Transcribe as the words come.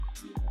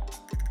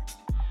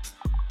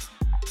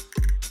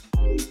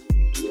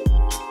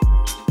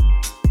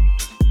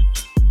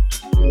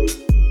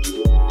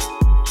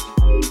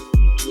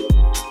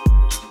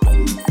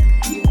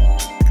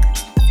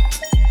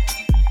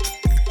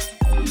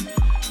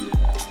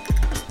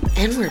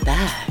And we're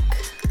back.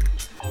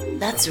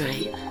 That's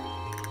right.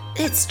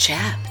 It's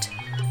Chapped.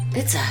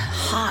 It's a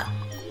hot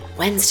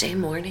Wednesday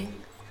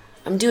morning.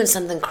 I'm doing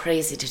something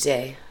crazy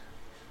today.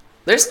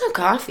 There's no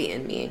coffee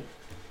in me.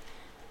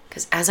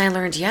 Because as I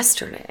learned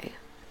yesterday,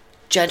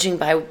 judging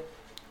by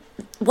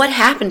what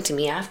happened to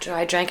me after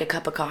I drank a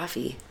cup of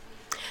coffee,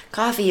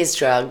 coffee is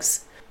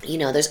drugs. You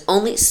know, there's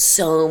only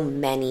so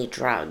many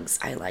drugs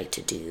I like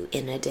to do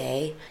in a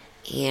day.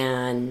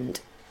 And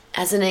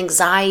as an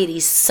anxiety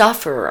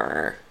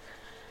sufferer,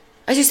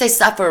 I should say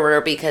sufferer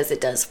because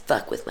it does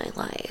fuck with my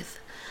life.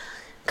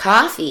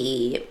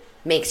 Coffee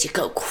makes you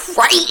go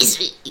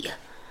crazy.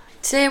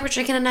 Today we're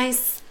drinking a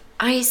nice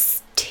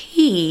iced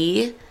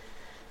tea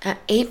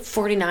at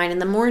 8:49 in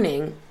the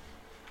morning.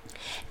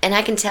 And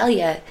I can tell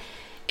you,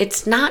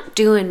 it's not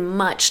doing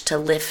much to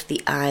lift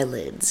the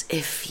eyelids,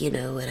 if you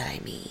know what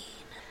I mean.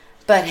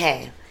 But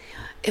hey,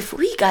 if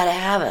we gotta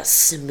have a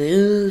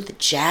smooth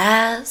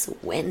jazz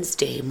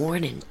Wednesday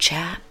morning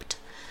Chapped,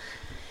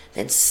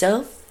 then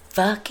so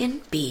fucking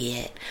be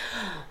it.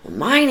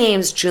 My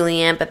name's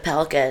Julianne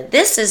Popelka.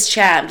 This is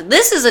Chapped.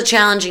 This is a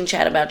challenging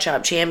chat about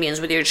Chop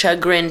Champions with your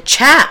Chagrin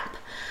Chap.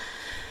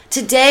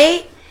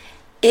 Today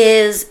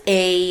is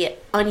a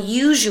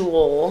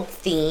unusual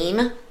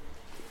theme,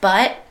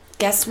 but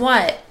guess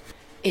what?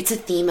 It's a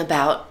theme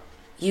about,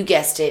 you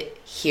guessed it,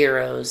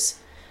 heroes.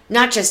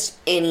 Not just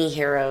any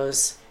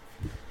heroes.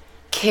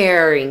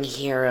 Caring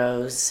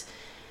heroes.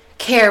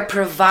 Care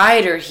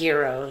provider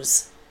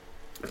heroes.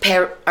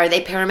 Are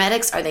they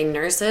paramedics? Are they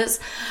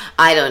nurses?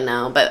 I don't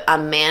know. But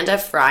Amanda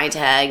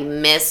Freitag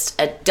missed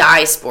a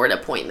dye sport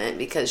appointment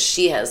because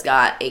she has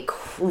got a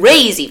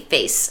crazy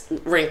face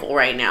wrinkle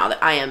right now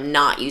that I am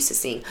not used to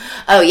seeing.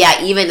 Oh,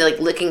 yeah, even like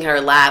licking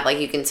her lap, like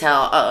you can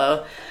tell,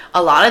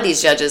 a lot of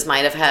these judges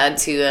might have had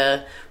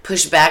to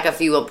push back a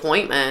few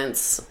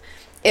appointments,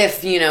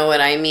 if you know what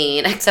I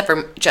mean. Except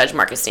for Judge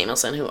Marcus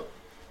Samuelson, who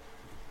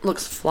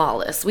looks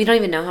flawless. We don't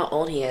even know how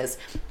old he is.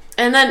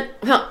 And then,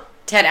 well,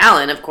 Ted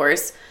Allen, of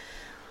course,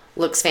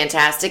 looks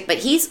fantastic, but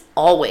he's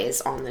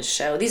always on this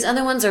show. These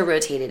other ones are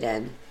rotated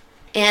in.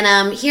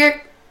 And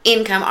here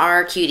in come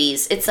our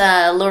cuties. It's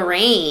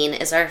Lorraine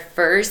is our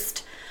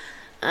first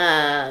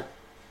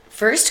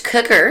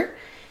cooker.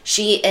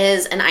 She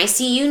is an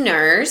ICU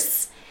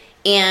nurse,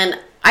 and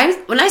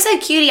when I said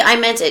cutie, I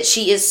meant it.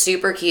 She is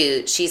super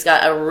cute. She's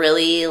got a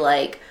really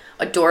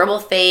adorable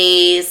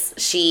face.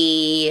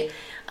 She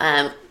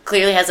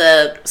clearly has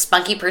a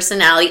spunky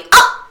personality.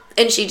 Oh!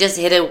 And she just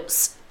hit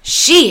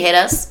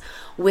us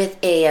with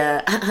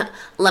a,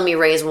 let me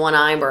raise one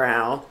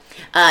eyebrow.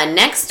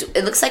 Next,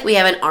 it looks like we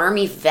have an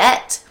Army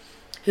vet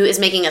who is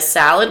making a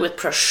salad with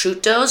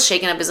prosciutto,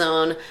 shaking up his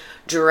own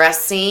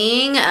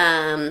dressing.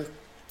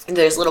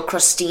 There's little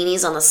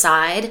crostinis on the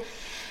side.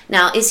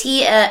 Now, is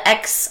he an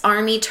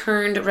ex-Army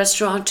turned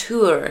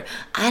restaurateur?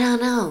 I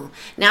don't know.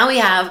 Now we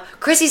have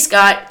Chrissy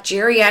Scott,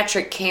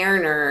 geriatric care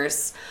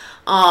nurse.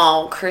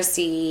 Oh,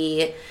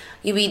 Chrissy,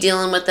 you be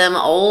dealing with them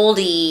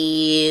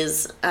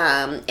oldies.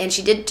 And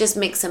she did just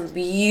make some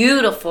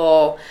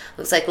beautiful,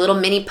 looks like little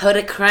mini pot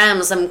de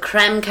creme, some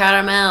creme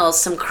caramels,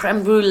 some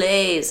creme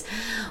brulees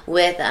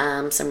with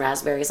some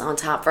raspberries on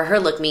top for her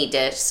look me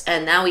dish.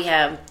 And now we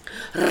have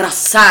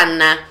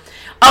Rosanna.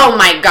 Oh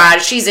my God,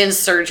 she's in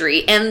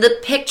surgery. And the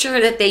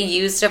picture that they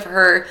used of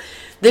her,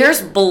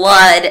 there's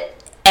blood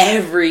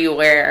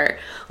everywhere.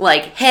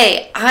 Like,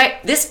 hey,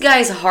 this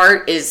guy's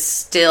heart is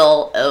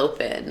still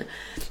open.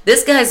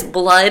 This guy's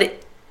blood,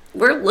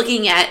 we're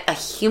looking at a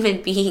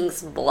human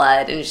being's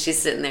blood, and she's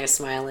sitting there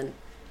smiling.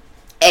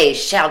 Hey,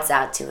 shouts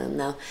out to him,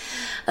 though.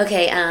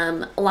 Okay,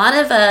 a lot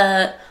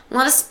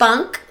of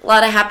spunk, a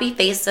lot of happy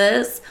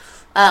faces,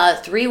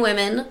 3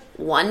 women,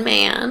 1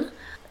 man,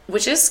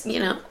 which is,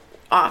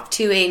 off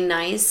to a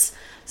nice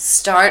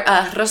start.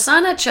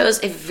 Rosanna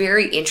chose a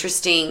very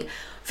interesting,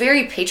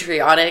 very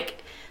patriotic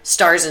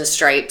Stars and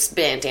Stripes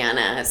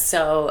bandana.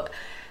 So,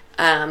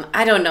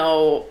 I don't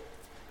know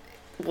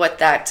what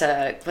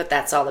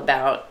that's all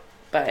about,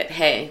 but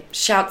hey,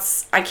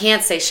 I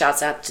can't say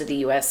shouts out to the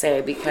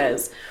USA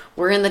because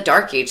we're in the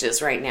dark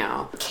ages right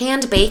now.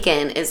 Canned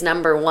bacon is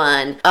number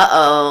 1.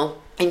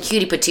 And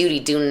Cutie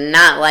Patootie do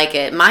not like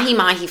it. Mahi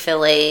mahi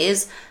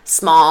fillets,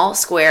 small,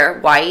 square,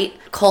 white.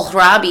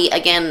 Kohlrabi,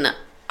 again,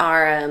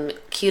 our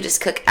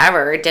cutest cook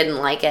ever, didn't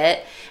like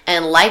it.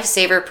 And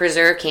Lifesaver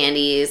preserve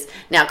candies.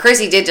 Now,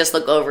 Chrissy did just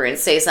look over and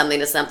say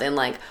something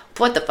like,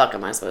 what the fuck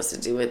am I supposed to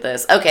do with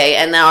this? Okay,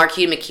 and now our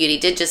Cutie McCutie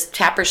did just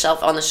tap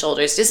herself on the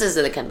shoulders. This is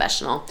the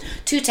confessional.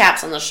 2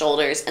 taps on the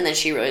shoulders, and then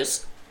she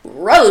rose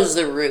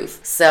the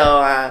roof. So,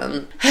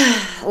 a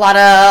lot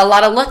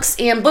of looks,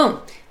 and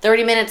boom.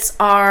 30 minutes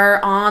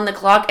are on the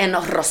clock, and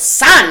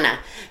Rosanna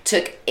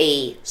took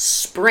a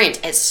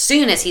sprint. As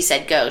soon as he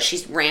said go,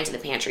 she ran to the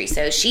pantry.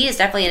 So she is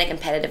definitely in a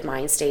competitive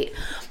mind state.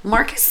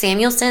 Marcus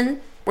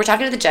Samuelson, we're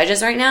talking to the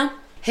judges right now.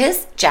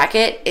 His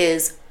jacket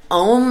is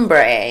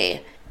ombre.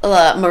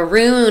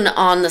 Maroon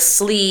on the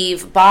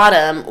sleeve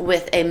bottom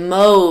with a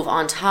mauve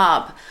on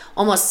top.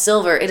 Almost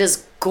silver. It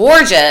is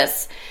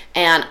gorgeous.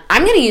 And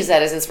I'm going to use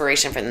that as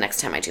inspiration for the next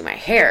time I do my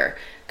hair,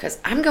 because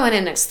I'm going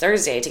in next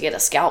Thursday to get a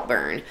scalp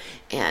burn,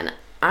 and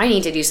I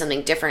need to do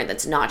something different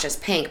that's not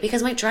just pink,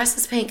 because my dress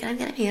is pink and I'm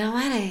going to be at a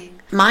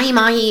wedding. Mahi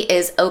Mahi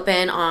is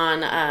open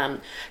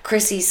on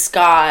Chrissy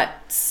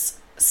Scott's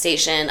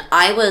station.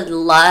 I would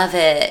love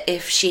it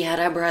if she had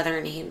a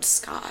brother named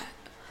Scott.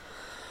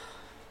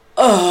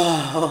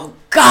 Oh,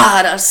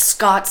 God, a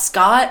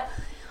Scott.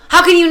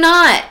 How can you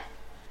not?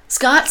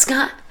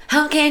 Scott,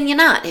 how can you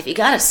not? If you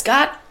got a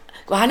Scott,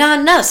 why not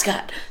another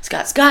Scott?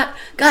 Scott,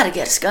 gotta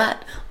get a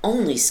Scott.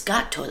 Only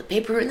Scott toilet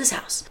paper in this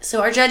house.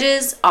 So our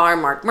judges are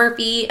Mark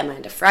Murphy,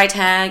 Amanda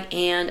Freitag,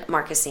 and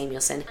Marcus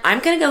Samuelsson. I'm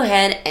going to go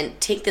ahead and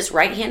take this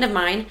right hand of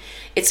mine.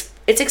 It's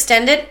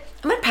extended.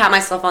 I'm going to pat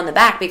myself on the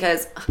back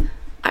because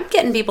I'm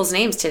getting people's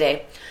names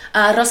today.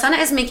 Rosanna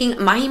is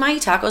making mahi mahi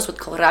tacos with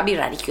kohlrabi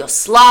radicchio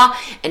slaw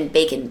and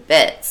bacon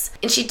bits.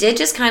 And she did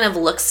just kind of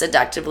look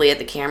seductively at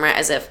the camera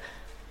as if,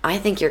 I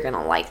think you're going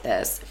to like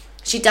this.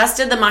 She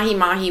dusted the mahi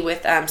mahi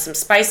with some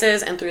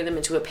spices and threw them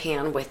into a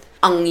pan with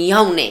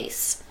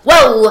onions.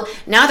 Whoa!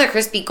 Now they're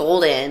crispy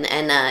golden,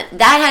 and that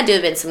had to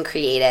have been some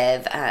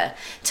creative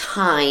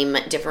time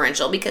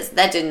differential, because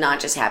that did not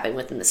just happen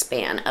within the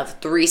span of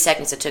 3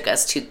 seconds it took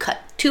us to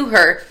cut to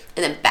her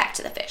and then back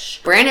to the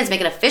fish. Brandon's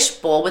making a fish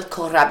bowl with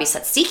kohlrabi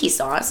tzatziki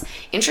sauce.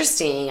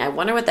 Interesting. I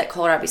wonder what that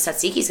kohlrabi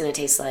tzatziki is going to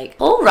taste like.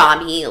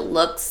 Kohlrabi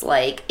looks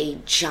like a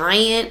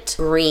giant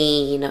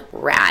green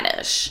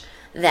radish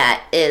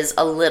that is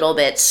a little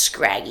bit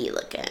scraggy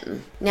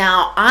looking.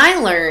 Now, I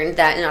learned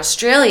that in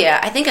Australia,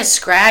 I think a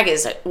scrag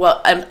is what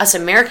us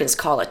Americans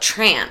call a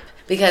tramp,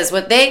 because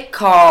what they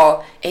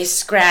call a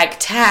scrag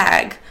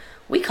tag,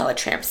 we call a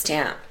tramp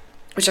stamp,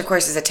 which of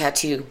course is a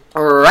tattoo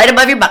right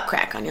above your butt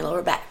crack on your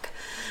lower back.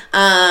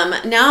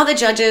 Now the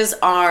judges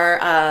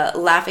are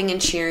laughing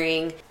and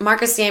cheering.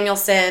 Marcus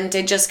Samuelsson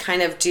did just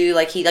kind of do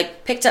he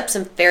picked up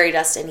some fairy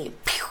dust and he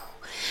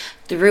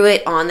threw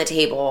it on the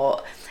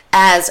table,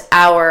 as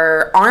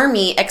our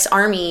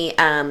ex-army,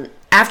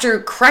 after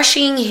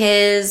crushing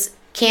his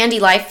candy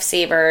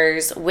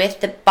lifesavers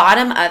with the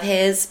bottom of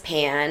his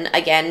pan,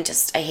 again,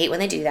 I hate when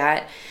they do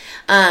that,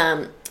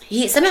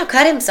 he somehow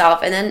cut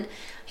himself, and then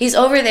he's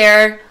over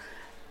there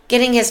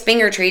getting his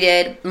finger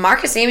treated.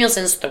 Marcus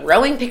Samuelsson's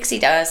throwing pixie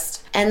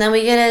dust, and then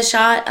we get a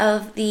shot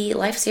of the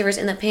lifesavers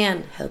in the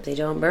pan. Hope they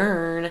don't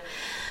burn.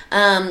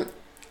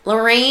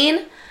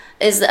 Lorraine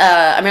is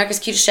America's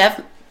Cutest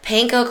Chef.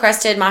 Panko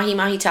crusted mahi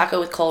mahi taco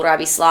with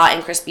kohlrabi slaw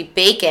and crispy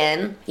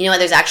bacon. You know what?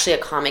 There's actually a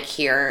comic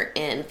here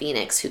in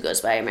Phoenix who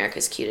goes by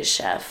America's Cutest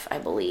Chef, I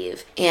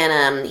believe.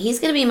 And he's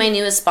going to be my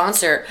newest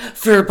sponsor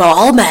for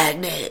ball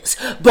magnets.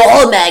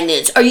 Ball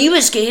magnets. Are you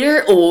a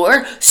skater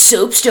or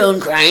soapstone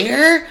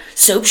grinder?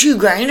 Soap shoe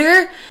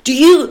grinder? Do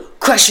you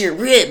crush your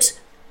ribs,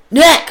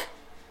 neck,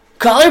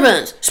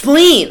 collarbones,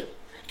 spleen,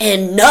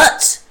 and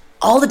nuts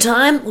all the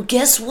time? Well,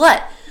 guess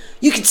what?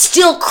 You can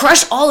still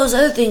crush all those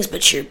other things,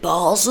 but your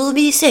balls will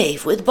be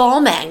safe with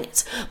ball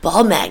magnets.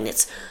 Ball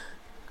magnets.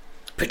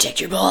 Protect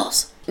your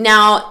balls.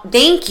 Now,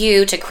 thank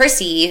you to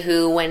Chrissy,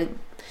 who, when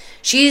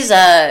she's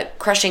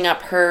crushing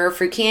up her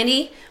fruit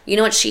candy, you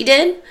know what she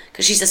did?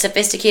 Because she's a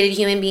sophisticated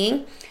human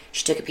being.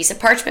 She took a piece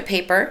of parchment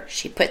paper,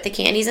 she put the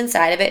candies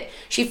inside of it,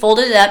 she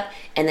folded it up,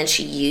 and then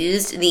she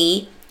used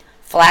the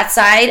flat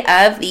side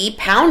of the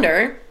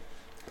pounder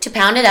to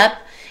pound it up,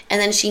 and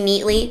then she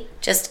neatly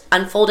just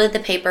unfolded the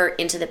paper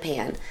into the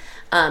pan.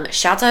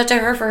 Shout out to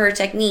her for her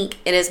technique.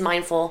 It is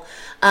mindful.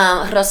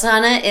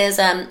 Rosanna is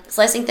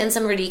slicing thin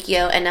some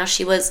radicchio, and now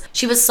she was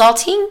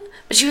salting,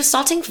 but she was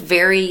salting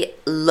very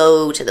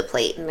low to the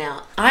plate.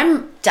 Now,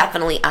 I'm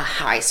definitely a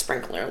high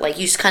sprinkler. You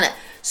just kind of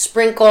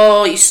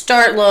sprinkle, you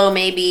start low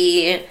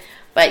maybe,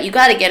 but you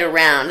got to get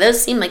around.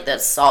 Those seem like the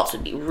salts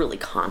would be really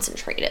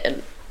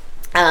concentrated.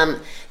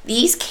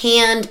 These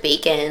canned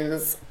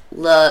bacons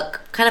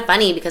look kind of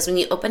funny because when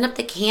you open up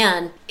the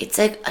can, it's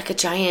like a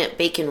giant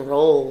bacon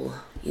roll.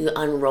 You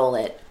unroll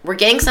it. We're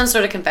getting some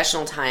sort of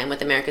confessional time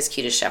with America's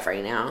Cutest Chef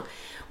right now,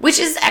 which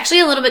is actually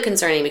a little bit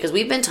concerning because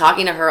we've been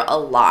talking to her a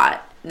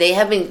lot. They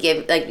have been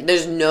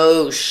there's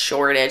no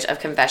shortage of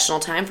confessional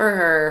time for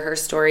her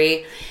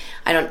story.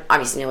 I don't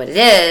obviously know what it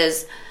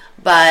is,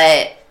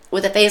 but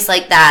with a face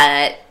like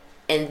that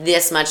and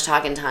this much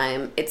talking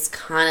time, it's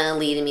kind of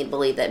leading me to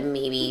believe that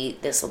maybe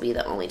this will be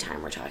the only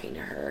time we're talking to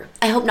her.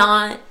 I hope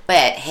not.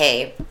 But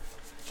hey,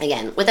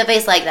 again, with a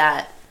face like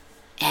that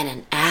and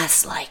an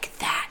ass like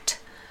that,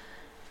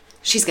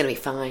 she's going to be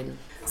fine.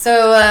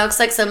 So looks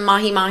like some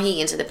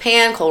mahi-mahi into the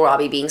pan.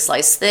 Kohlrabi being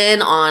sliced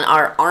thin on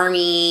our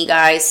army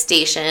guy's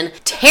station.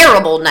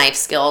 Terrible knife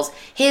skills.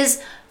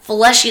 His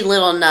fleshy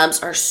little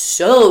nubs are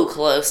so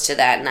close to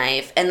that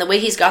knife. And the way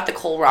he's got the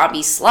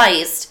kohlrabi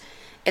sliced,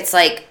 it's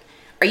like,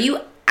 are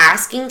you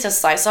asking to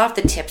slice off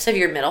the tips of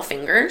your middle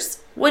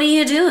fingers? What are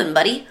you doing,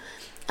 buddy?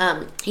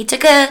 He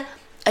took a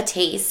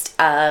taste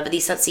of the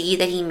tzatziki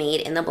that he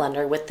made in the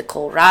blender with the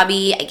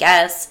kohlrabi, I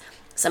guess,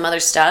 some other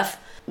stuff.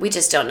 We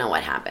just don't know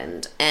what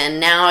happened. And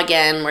now,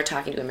 again, we're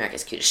talking to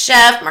America's Cutest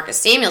Chef.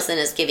 Marcus Samuelsson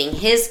is giving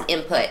his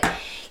input.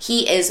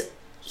 He is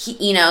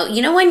you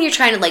know when you're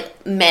trying to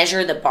like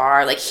measure the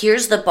bar, like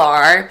here's the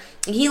bar.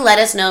 He let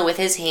us know with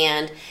his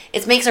hand.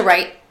 It makes a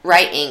right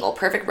angle,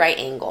 perfect right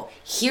angle.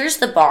 Here's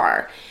the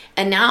bar.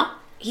 And now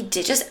he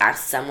did just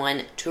ask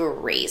someone to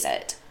raise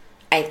it,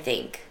 I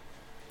think.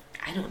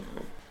 I don't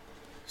know.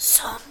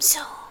 So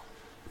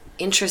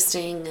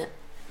interesting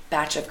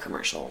batch of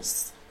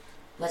commercials.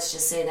 Let's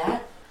just say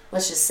that.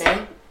 Let's just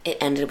say it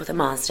ended with a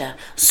Mazda.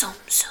 Zoom.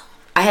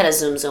 I had a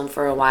Zoom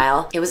for a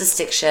while. It was a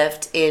stick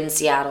shift in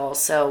Seattle.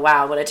 So,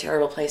 wow, what a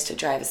terrible place to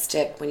drive a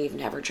stick when you've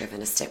never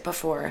driven a stick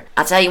before.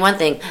 I'll tell you one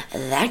thing.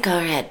 That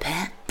car had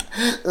pep.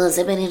 Shouts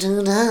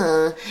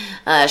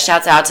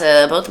out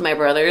to both of my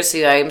brothers,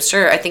 who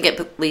I think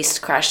at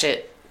least crashed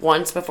it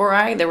once before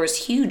there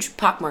was huge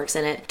pockmarks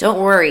in it.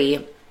 Don't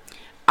worry.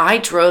 I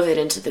drove it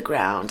into the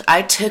ground.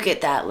 I took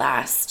it that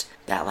last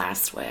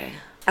way.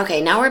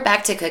 Okay, now we're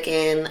back to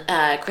cooking.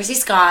 Chrissy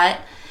Scott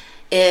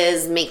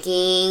is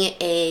making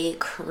a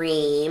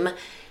cream.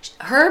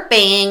 Her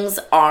bangs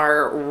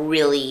are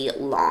really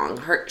long.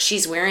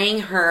 She's wearing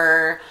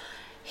her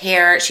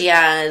hair. She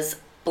has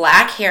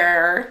black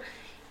hair,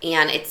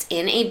 and it's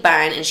in a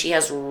bun, and she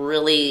has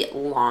really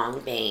long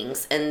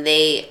bangs, and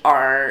they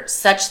are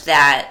such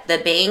that the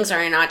bangs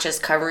are not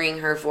just covering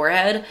her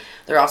forehead,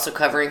 they're also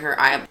covering her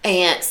eye,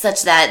 and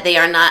such that they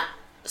are not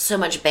so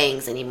much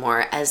bangs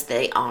anymore as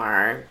they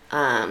are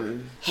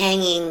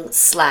hanging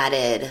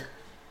slatted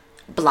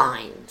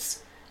blinds.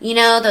 You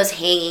know, those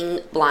hanging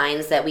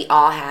blinds that we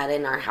all had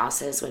in our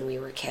houses when we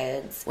were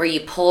kids, where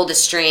you pull the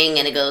string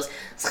and it goes,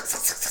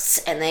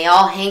 and they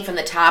all hang from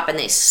the top and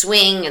they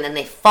swing and then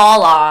they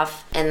fall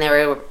off, and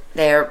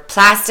they're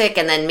plastic,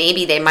 and then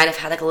maybe they might have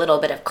had like a little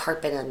bit of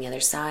carpet on the other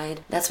side.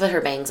 That's what her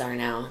bangs are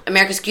now.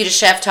 America's Cutest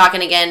Chef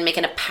talking again,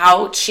 making a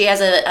pouch. She has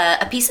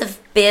a piece of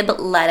bib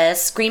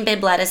lettuce, green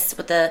bib lettuce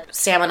with the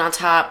salmon on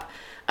top.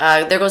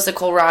 There goes the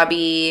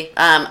kohlrabi.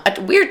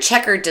 A weird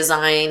checkered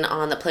design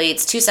on the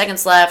plates. 2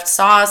 seconds left.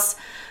 Sauce.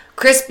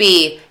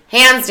 Crispy.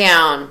 Hands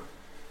down.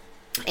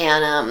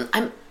 And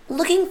I'm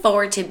looking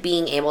forward to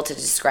being able to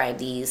describe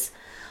these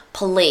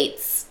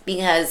plates,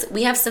 because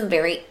we have some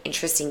very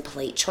interesting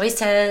plate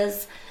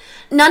choices.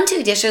 None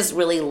two dishes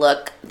really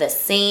look the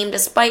same,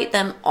 despite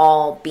them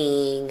all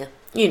being,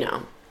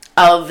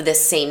 of the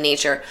same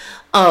nature.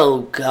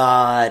 Oh,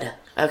 God.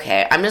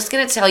 Okay, I'm just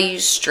going to tell you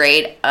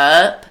straight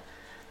up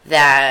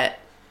that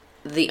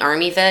the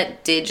Army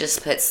vet did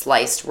just put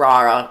sliced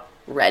raw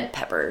red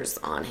peppers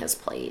on his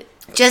plate.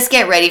 Just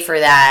get ready for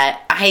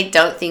that. I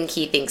don't think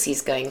he thinks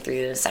he's going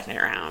through the second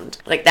round.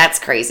 Like, that's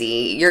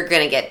crazy. You're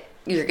gonna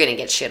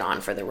get shit on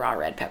for the raw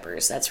red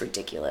peppers. That's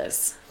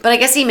ridiculous. But I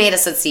guess he made a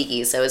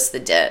tzatziki, so it's the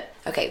dip.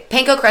 Okay,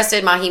 panko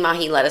crusted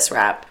mahi lettuce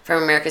wrap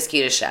from America's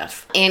Cutest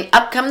Chef. And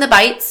up come the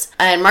bites.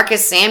 And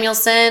Marcus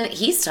Samuelsson,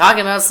 he's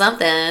talking about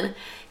something.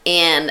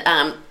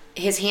 And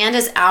his hand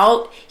is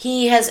out.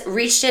 He has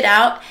reached it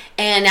out,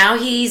 and now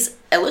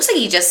it looks like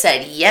he just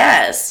said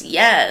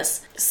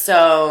yes.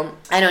 So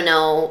I don't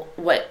know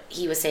what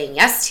he was saying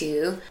yes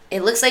to.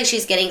 It looks like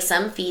she's getting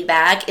some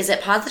feedback. Is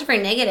it positive or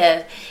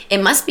negative?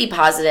 It must be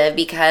positive,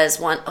 because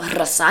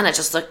Rosanna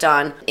just looked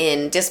on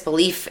in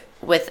disbelief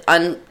with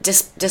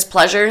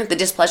displeasure, the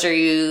displeasure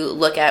you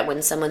look at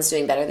when someone's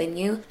doing better than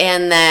you.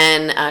 And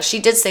then she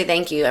did say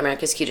thank you,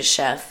 America's Cutest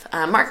Chef.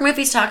 Mark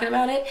Murphy's talking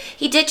about it.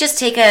 He did just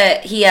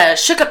he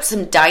shook up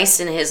some dice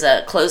in his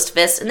closed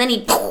fist, and then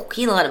he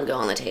let him go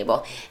on the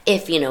table,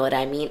 if you know what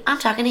I mean. I'm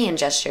talking hand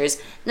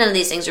gestures. None of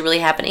these things are really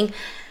happening.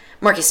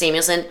 Marcus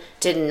Samuelsson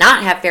did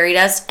not have fairy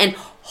dust, and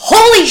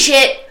holy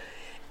shit,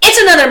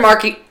 it's another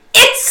Mark.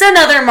 It's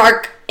another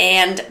Mark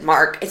and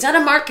Mark. It's not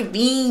a Mark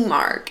v.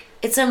 Mark.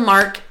 It's a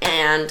Mark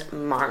and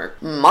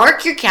Mark.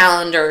 Mark your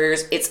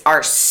calendars. It's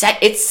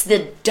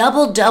the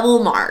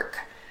double Mark.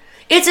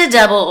 It's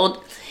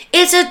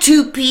a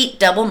two-peat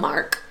double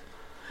Mark.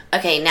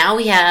 Okay, now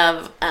we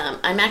have,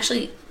 I'm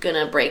actually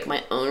gonna break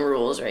my own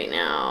rules right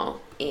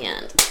now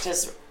and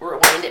just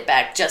rewind it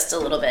back just a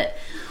little bit.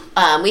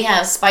 We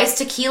have spiced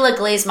tequila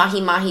glazed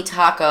mahi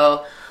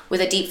taco with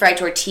a deep fried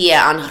tortilla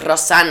on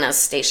Rosanna's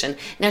station.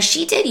 Now,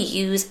 she did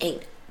use a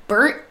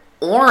burnt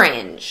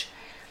orange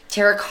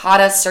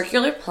terracotta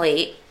circular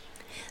plate.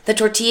 The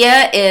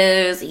tortilla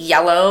is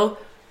yellow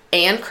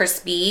and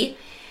crispy.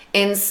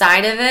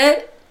 Inside of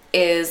it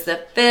is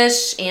the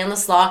fish and the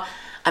slaw.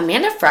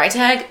 Amanda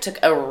Freitag took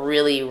a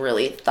really,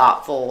 really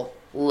thoughtful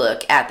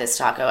look at this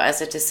taco,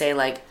 as if to say,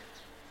 like,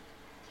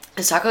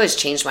 this taco has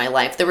changed my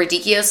life. The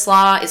radicchio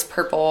slaw is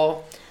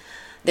purple.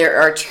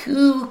 There are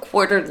 2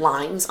 quartered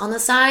limes on the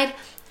side.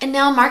 And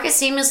now Marcus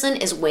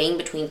Samuelsson is weighing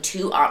between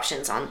 2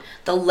 options on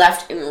the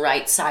left and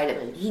right side of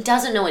him. He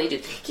doesn't know what to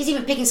do. He's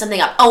even picking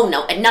something up. Oh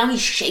no, and now he's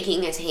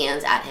shaking his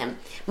hands at him.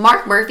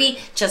 Mark Murphy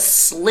just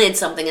slid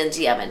something into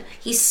the oven.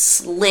 He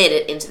slid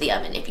it into the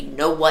oven, if you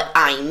know what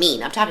I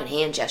mean. I'm talking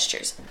hand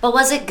gestures. But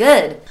was it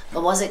good?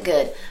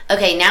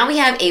 Okay, now we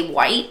have a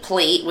white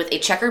plate with a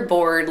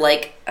checkerboard,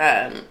 like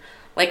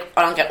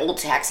on an old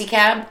taxi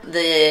cab.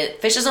 The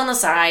fish is on the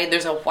side.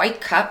 There's a white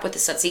cup with the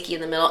tzatziki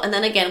in the middle. And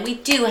then again, we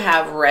do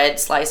have red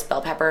sliced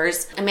bell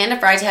peppers. Amanda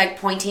Freitag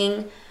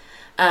pointing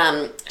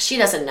She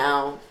doesn't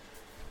know.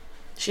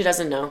 She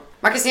doesn't know.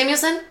 Marcus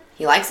Samuelsson,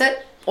 he likes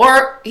it.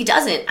 Or he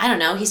doesn't. I don't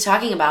know. He's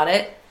talking about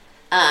it.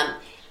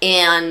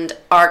 And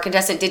our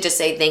contestant did just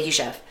say, thank you,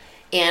 chef.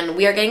 And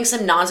we are getting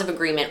some nods of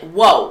agreement.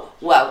 Whoa.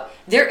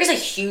 There is a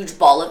huge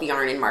ball of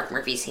yarn in Mark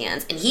Murphy's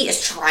hands, and he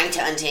is trying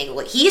to untangle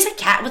it. He is a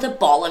cat with a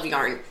ball of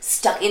yarn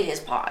stuck in his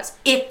paws,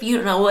 if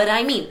you know what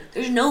I mean.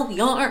 There's no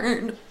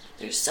yarn.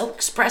 They're so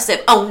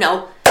expressive. Oh,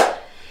 no.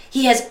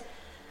 He has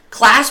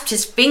clasped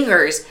his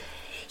fingers.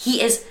 He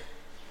has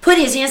put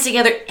his hands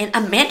together, and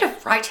Amanda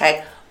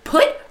Freitag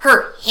put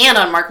her hand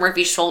on Mark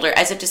Murphy's shoulder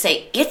as if to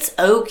say, it's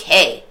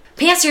okay.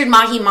 Pan-seared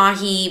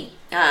mahi-mahi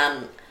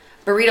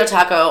burrito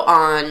taco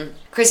on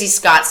Chrissy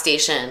Scott's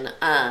station.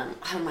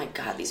 Oh my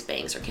god, these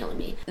bangs are killing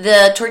me.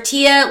 The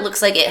tortilla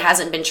looks like it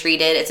hasn't been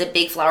treated. It's a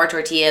big flour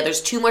tortilla.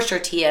 There's too much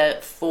tortilla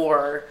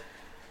for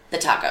the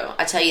taco.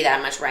 I'll tell you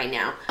that much right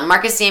now.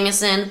 Marcus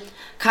Samuelsson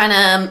kind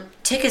of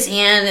took his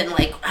hand and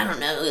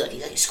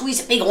he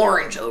squeezed a big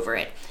orange over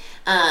it.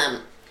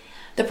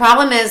 The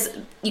problem is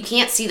you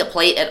can't see the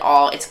plate at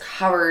all. It's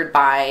covered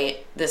by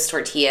this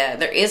tortilla.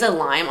 There is a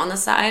lime on the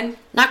side.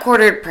 Not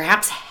quartered,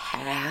 perhaps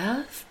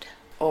halved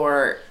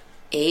or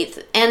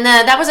eighth. And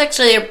that was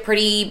actually a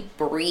pretty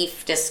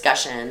brief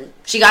discussion.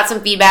 She got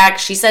some feedback.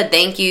 She said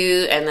thank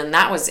you. And then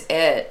that was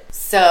it.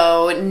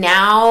 So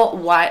now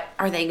what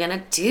are they going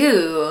to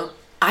do?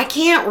 I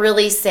can't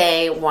really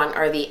say one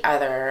or the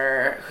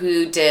other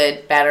who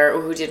did better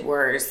or who did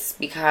worse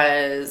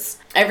because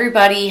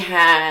everybody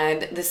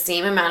had the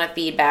same amount of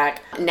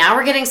feedback. Now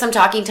we're getting some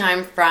talking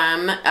time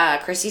from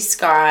Chrissy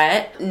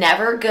Scott.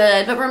 Never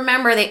good, but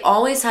remember they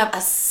always have a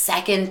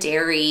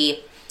secondary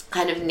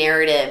kind of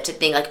narrative to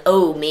think like,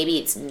 oh, maybe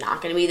it's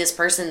not going to be this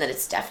person that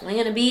it's definitely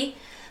going to be.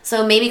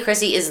 So maybe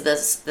Chrissy is the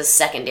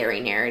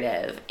secondary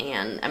narrative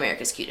and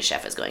America's Cutest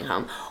Chef is going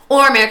home.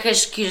 Or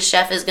America's Cutest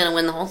Chef is going to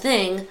win the whole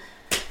thing.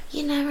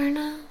 You never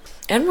know.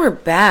 And we're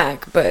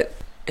back, but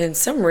in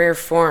some rare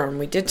form,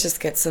 we did just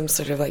get some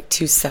sort of like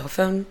 2 cell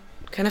phone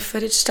kind of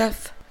footage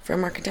stuff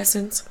from our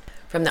contestants.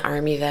 From the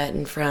Army vet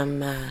and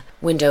from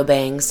Window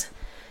Bangs.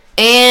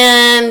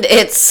 And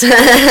it's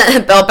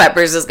Bell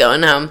Peppers is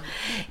going home.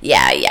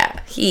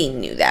 Yeah, he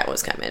knew that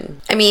was coming.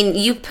 I mean,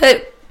 you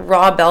put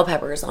raw bell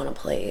peppers on a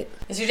plate.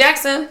 Mr.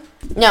 Jackson?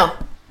 No,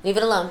 leave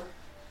it alone.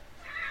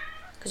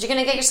 Because you're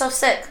going to get yourself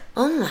sick.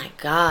 Oh my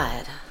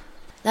God.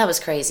 That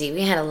was crazy.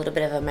 We had a little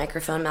bit of a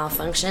microphone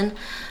malfunction.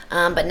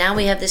 But now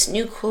we have this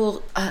new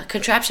cool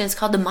contraption. It's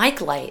called the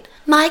mic light.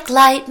 Mic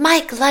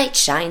light,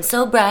 shine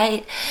so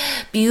bright.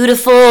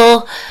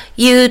 Beautiful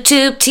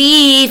YouTube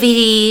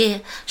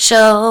TV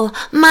show.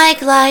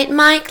 Mic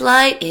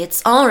light,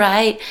 it's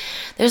alright.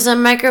 There's a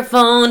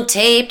microphone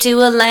taped to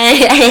a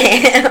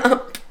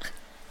lamp.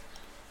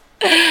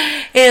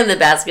 And the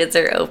baskets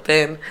are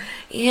open.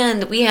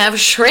 And we have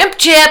shrimp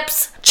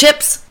chips.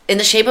 Chips in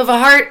the shape of a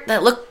heart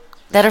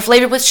that are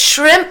flavored with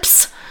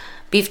shrimps.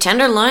 Beef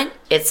tenderloin.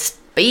 It's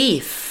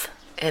beef.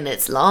 And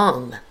it's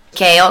long.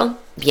 Kale.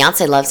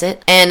 Beyonce loves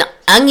it. And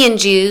onion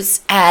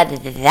juice.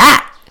 Add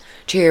that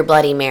to your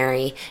Bloody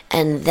Mary.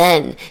 And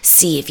then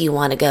see if you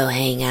want to go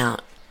hang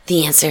out.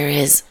 The answer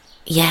is,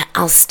 yeah,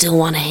 I'll still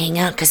want to hang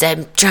out because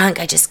I'm drunk.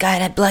 I just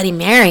got a Bloody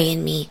Mary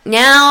in me.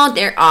 Now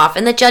they're off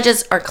and the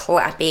judges are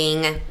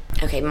clapping.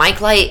 Okay,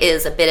 mic light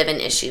is a bit of an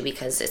issue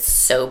because it's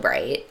so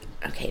bright.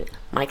 Okay,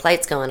 mic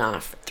light's going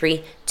off.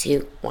 3,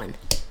 2, 1.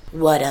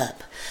 What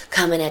up?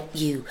 Coming at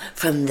you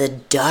from the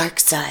dark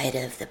side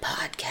of the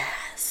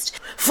podcast.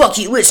 Fuck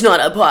you, it's not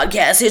a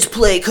podcast. It's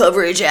play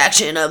coverage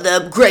action of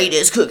the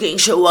greatest cooking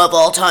show of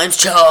all times,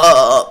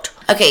 Chopped.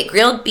 Okay,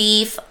 grilled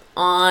beef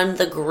on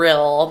the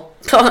grill.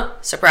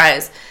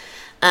 Surprise.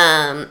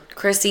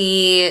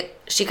 Chrissy,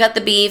 she cut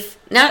the beef.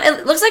 Now,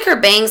 it looks like her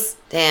bangs,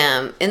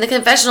 damn. In the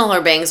confessional,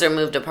 her bangs are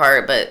moved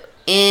apart, but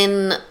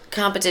in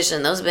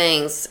competition, those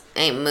bangs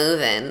ain't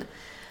moving.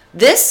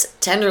 This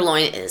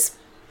tenderloin is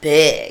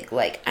big.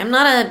 Like, I'm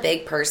not a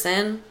big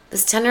person.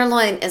 This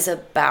tenderloin is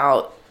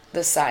about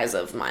the size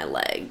of my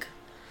leg.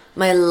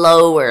 My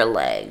lower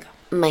leg.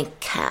 My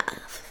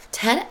calf.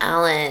 Ted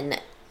Allen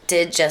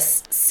did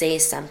just say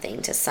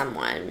something to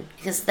someone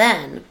because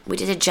then we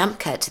did a jump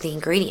cut to the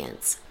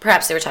ingredients.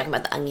 Perhaps they were talking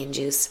about the onion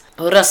juice.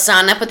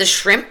 Rosanna put the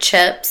shrimp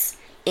chips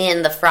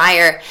in the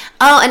fryer.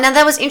 Oh, and now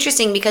that was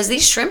interesting because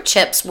these shrimp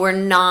chips were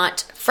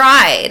not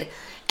fried.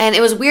 And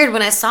it was weird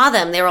when I saw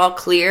them. They were all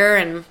clear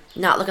and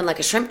not looking like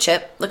a shrimp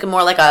chip, looking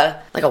more like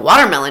a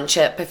watermelon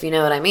chip, if you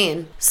know what I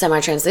mean.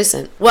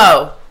 Semi-translucent.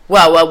 Whoa.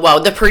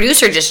 The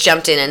producer just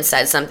jumped in and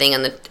said something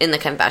in the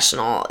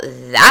confessional.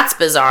 That's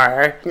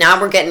bizarre. Now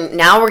we're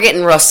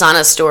getting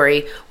Rosanna's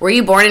story. Were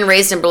you born and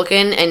raised in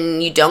Brooklyn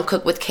and you don't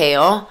cook with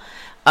kale?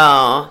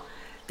 Oh,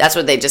 that's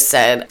what they just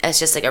said. It's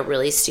just like a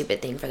really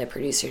stupid thing for the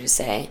producer to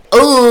say.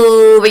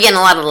 Ooh, we're getting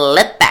a lot of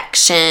lip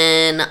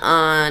action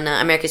on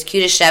America's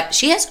Cutest Chef.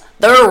 She has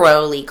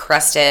thoroughly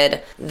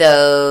crusted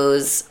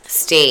those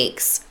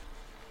steaks.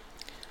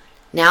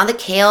 Now the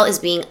kale is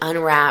being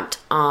unwrapped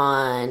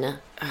on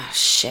oh,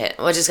 shit.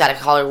 Well, I just gotta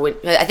call her.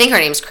 I think her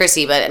name's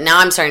Chrissy, but now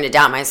I'm starting to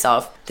doubt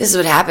myself. This is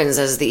what happens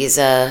as these,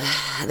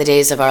 the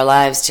days of our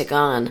lives tick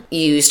on.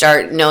 You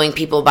start knowing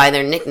people by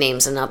their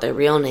nicknames and not their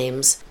real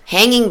names.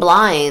 Hanging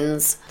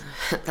Blinds,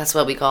 that's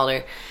what we called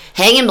her.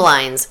 Hanging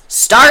Blinds,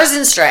 Stars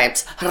and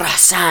Stripes,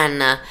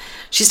 Rosanna.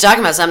 She's talking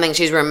about something.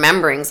 She's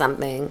remembering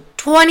something.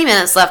 20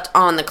 minutes left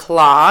on the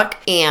clock,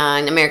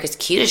 and America's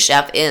Cutest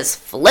Chef is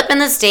flipping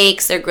the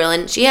steaks. They're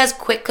grilling. She has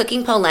quick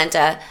cooking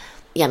polenta.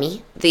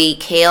 Yummy. The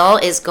kale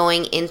is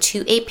going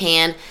into a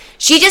pan.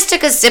 She just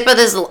took a sip of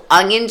this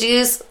onion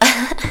juice.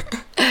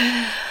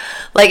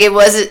 like it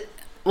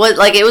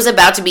was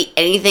about to be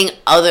anything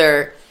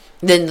other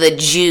than the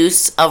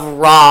juice of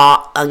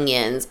raw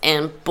onions.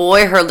 And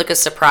boy, her look of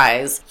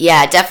surprise.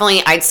 Yeah,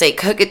 definitely I'd say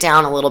cook it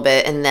down a little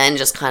bit and then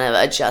just kind of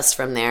adjust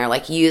from there.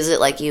 Like use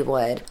it like you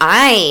would.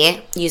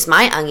 I use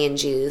my onion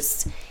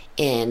juice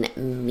in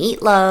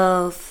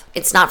meatloaf.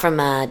 It's not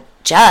from a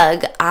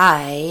jug.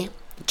 I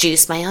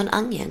juice my own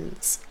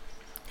onions.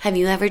 Have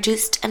you ever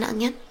juiced an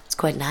onion? It's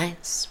quite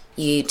nice.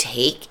 You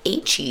take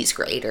a cheese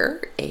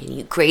grater and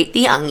you grate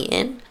the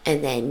onion,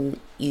 and then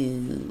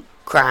you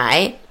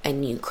cry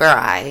and you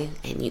cry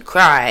and you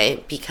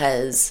cry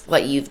because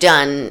what you've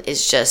done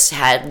is just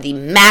had the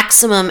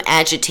maximum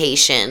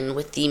agitation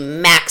with the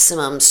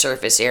maximum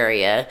surface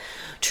area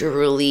to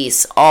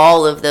release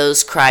all of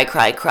those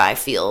cry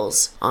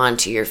feels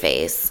onto your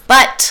face.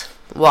 But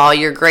while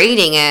you're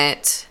grating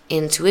it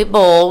into a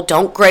bowl,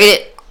 don't grate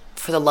it,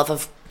 for the love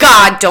of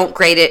God, don't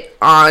grate it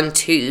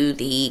onto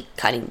the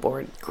cutting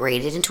board.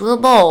 Grate it into a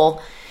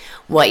bowl.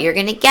 What you're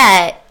going to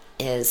get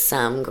is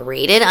some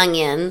grated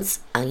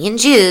onions, onion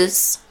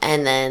juice,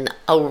 and then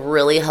a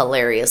really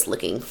hilarious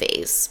looking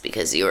face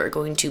because you are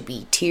going to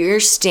be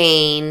tear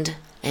stained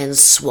and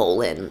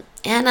swollen.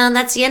 And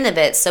that's the end of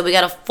it. So we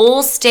got a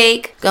full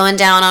steak going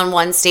down on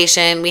one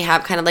station. We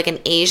have kind of like an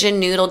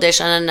Asian noodle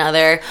dish on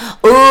another.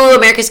 Ooh,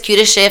 America's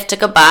Cutest Chef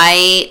took a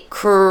bite.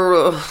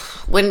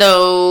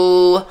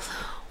 Window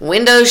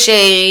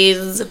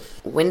shades.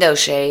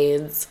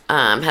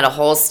 Had a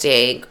whole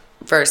steak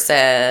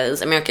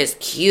versus America's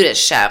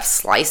Cutest Chef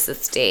sliced the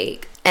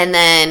steak. And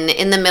then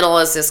in the middle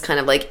is this kind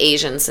of like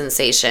Asian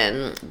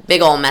sensation.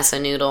 Big old mess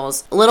of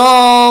noodles.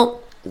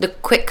 The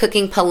quick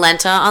cooking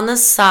polenta on the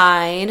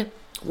side.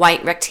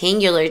 White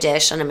rectangular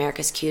dish on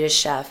America's Cutest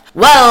Chef.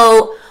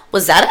 Whoa!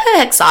 Was that a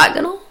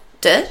hexagonal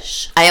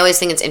dish? I always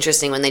think it's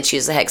interesting when they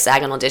choose the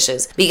hexagonal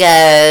dishes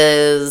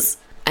because,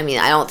 I mean,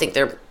 I don't think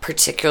they're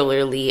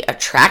particularly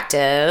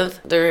attractive.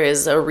 There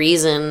is a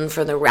reason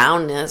for the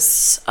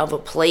roundness of a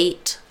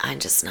plate. I'm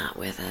just not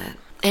with it.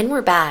 And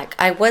we're back.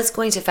 I was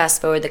going to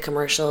fast forward the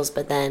commercials,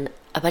 but then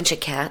a bunch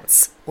of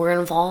cats were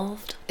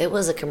involved. It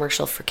was a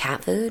commercial for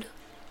cat food.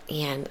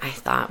 And I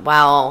thought,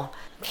 well,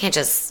 I can't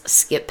just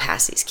skip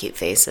past these cute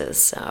faces.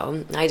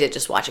 So I did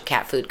just watch a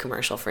cat food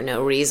commercial for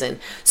no reason.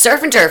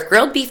 Surf and Turf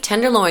grilled beef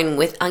tenderloin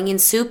with onion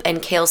soup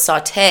and kale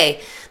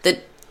saute. The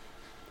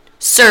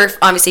surf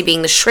obviously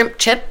being the shrimp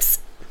chips,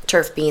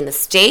 turf being the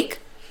steak.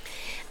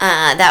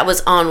 That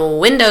was on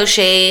window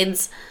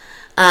shades.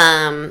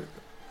 It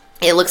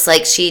looks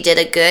like she did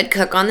a good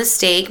cook on the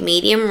steak,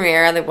 medium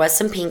rare. There was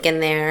some pink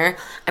in there.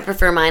 I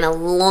prefer mine a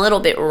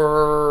little bit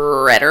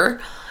redder.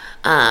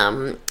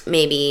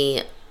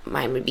 Maybe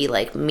mine would be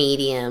like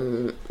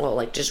medium, well,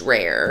 like just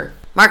rare.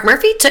 Mark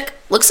Murphy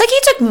looks like he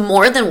took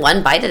more than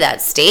one bite of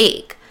that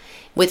steak,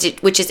 which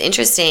is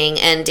interesting.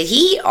 And did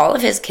he eat all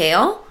of his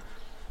kale?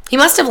 He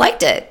must have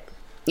liked it.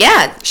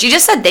 Yeah, she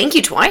just said thank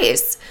you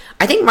twice.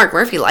 I think Mark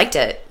Murphy liked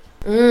it.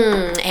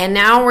 And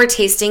now we're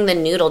tasting the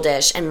noodle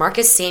dish. And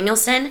Marcus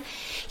Samuelsson,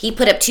 he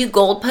put up 2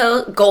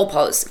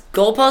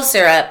 goalpost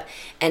syrup,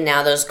 and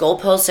now those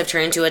goalposts have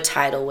turned into a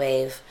tidal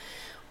wave.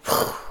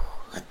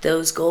 Let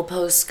those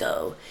goalposts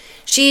go.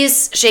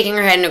 She's shaking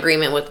her head in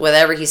agreement with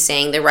whatever he's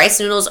saying. The rice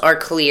noodles are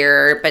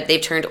clear, but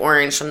they've turned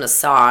orange from the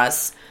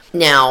sauce.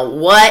 Now,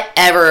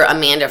 whatever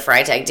Amanda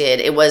Freitag did,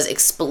 it was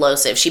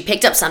explosive. She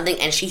picked up something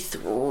and she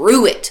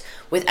threw it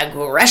with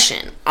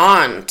aggression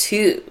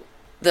onto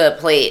the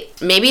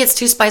plate. Maybe it's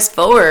too spice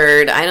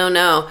forward. I don't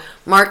know.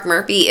 Mark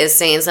Murphy is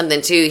saying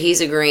something too.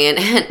 He's agreeing.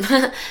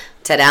 And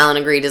Ted Allen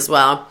agreed as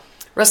well.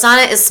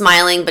 Rosanna is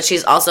smiling, but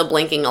she's also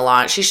blinking a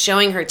lot. She's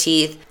showing her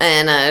teeth,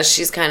 and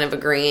she's kind of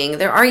agreeing.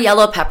 There are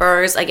yellow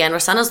peppers. Again,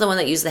 Rosanna's the one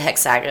that used the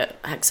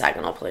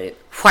hexagonal plate.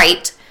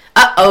 White.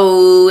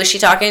 Uh-oh. Is she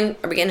talking?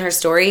 Are we getting her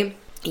story?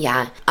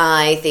 Yeah.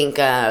 I think,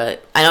 I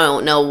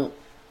don't know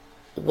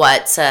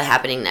what's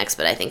happening next,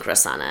 but I think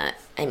Rosanna,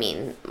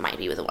 might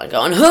be with the one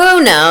going,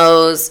 who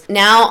knows?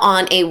 Now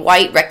on a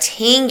white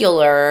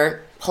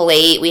rectangular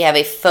plate, we have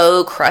a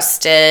faux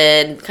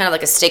crusted, kind of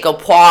like a steak au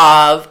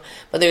poivre,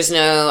 but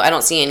I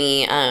don't see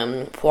any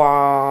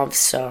poivre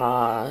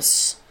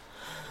sauce.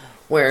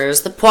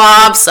 Where's the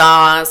poivre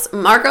sauce?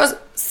 Marcus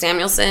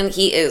Samuelsson,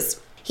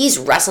 he's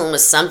wrestling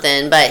with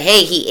something, but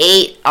hey, he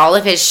ate all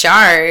of his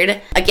shard.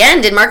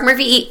 Again, did Mark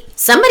Murphy eat?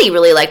 Somebody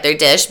really liked their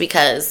dish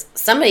because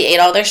somebody ate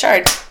all their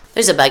shard.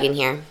 There's a bug in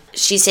here.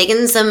 She's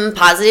taken some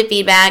positive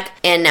feedback,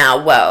 and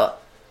now, whoa.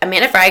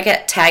 Amanda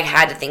Freitag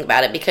had to think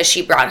about it because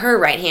she brought her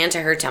right hand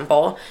to her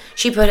temple.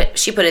 She put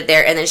it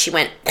there, and then she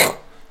went,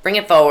 bring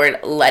it forward,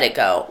 let it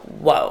go.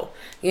 Whoa.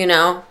 You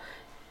know?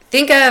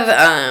 Think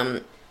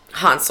of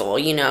Hansel,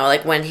 you know,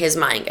 like when his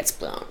mind gets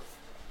blown.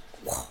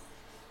 Whoa.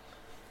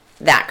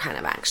 That kind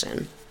of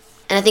action.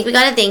 And I think we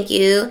got to thank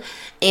you.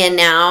 And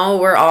now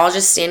we're all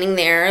just standing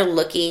there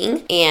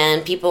looking,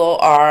 and people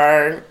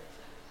are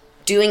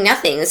doing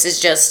nothing. This is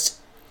just,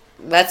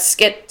 let's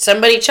get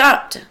somebody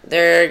chopped.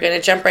 They're going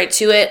to jump right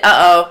to it.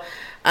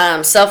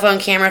 Cell phone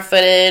camera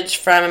footage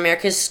from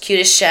America's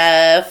Cutest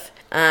Chef.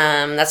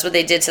 That's what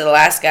they did to the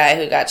last guy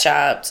who got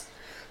chopped.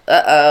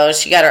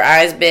 She got her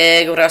eyes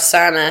big.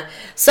 Rosanna.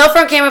 Cell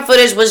phone camera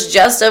footage was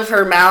just of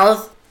her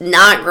mouth.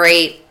 Not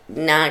great.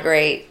 Not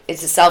great.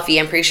 It's a selfie.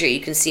 I'm pretty sure you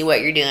can see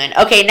what you're doing.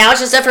 Okay, now it's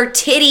just of her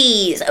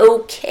titties.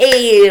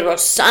 Okay,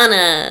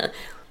 Rosanna.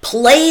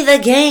 Play the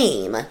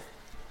game.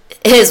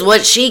 Is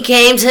what she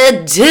came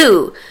to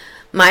do.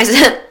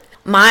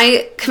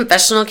 My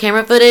confessional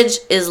camera footage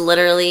is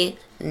literally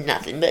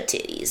nothing but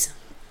titties.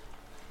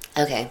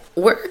 Okay,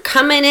 we're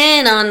coming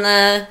in on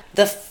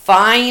the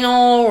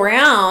final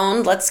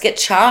round. Let's get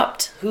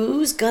chopped.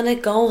 Who's gonna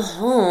go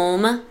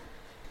home?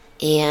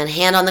 And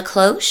hand on the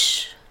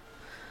cloche.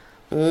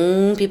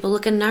 People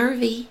looking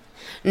nervy.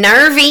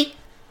 Nervy.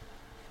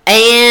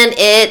 And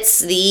it's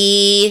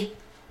the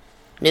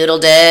noodle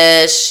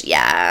dish.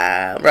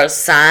 Yeah,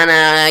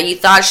 Rosanna. You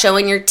thought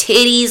showing your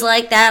titties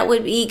like that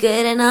would be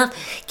good enough?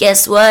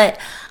 Guess what?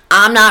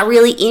 I'm not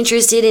really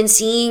interested in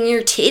seeing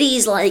your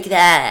titties like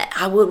that.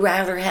 I would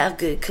rather have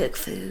good cooked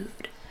food.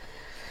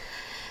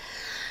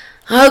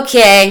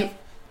 Okay.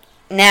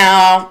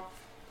 Now,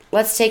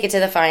 let's take it to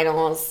the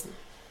finals.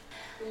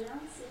 The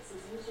noun 6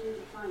 is usually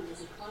defined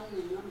as a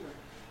cardinal number,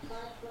 5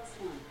 plus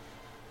 1.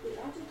 The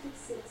adjective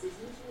 6 is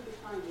usually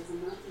defined as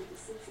amounting to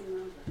 6 in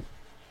number.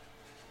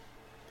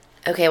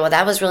 Okay, well,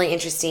 that was really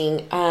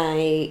interesting.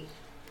 I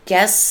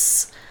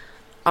guess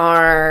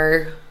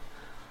our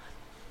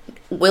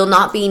will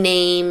not be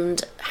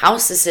named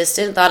house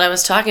assistant thought I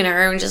was talking to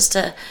her just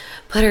to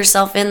put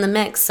herself in the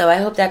mix, so I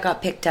hope that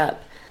got picked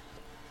up.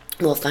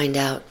 We'll find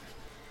out.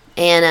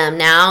 And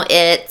now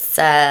it's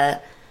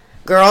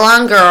girl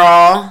on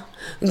girl,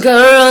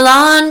 girl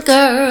on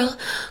girl,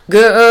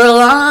 girl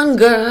on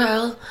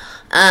girl.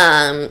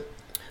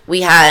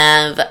 We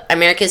have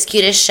America's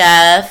Cutest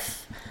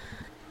Chef.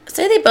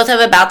 So they both have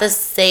about the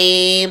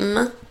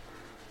same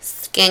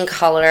skin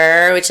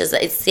color, which is,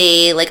 I'd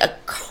say, like a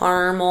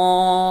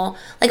caramel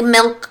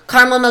milk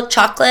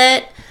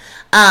chocolate.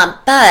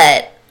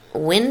 But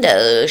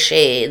Window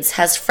Shades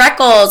has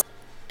freckles.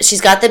 She's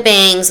got the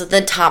bangs with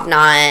the top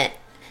knot.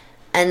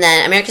 And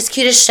then America's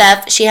Cutest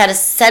Chef, she had a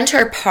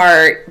center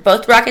part,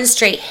 both rocking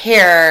straight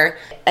hair,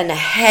 and a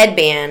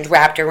headband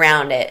wrapped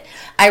around it.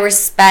 I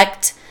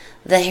respect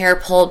the hair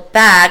pulled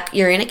back.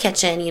 You're in a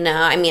kitchen, you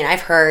know. I mean,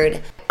 I've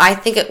heard, I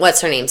think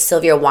what's her name?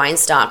 Sylvia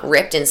Weinstock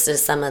ripped into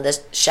some of the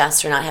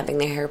chefs for not having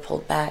their hair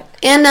pulled back.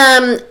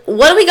 And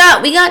what do we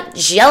got? We got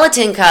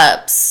gelatin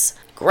cups.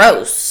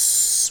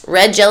 Gross.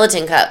 Red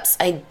gelatin cups.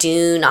 I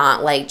do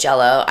not like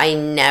Jell-O. I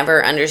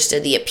never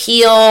understood the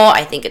appeal.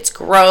 I think it's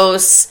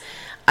gross.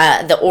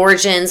 The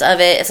origins of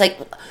it. It's like,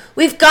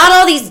 we've got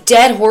all these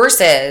dead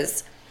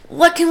horses.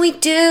 What can we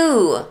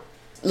do?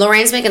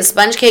 Lorraine's making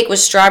sponge cake with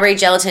strawberry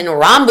gelatin,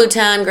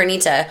 rambutan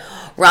granita.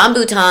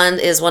 Rambutan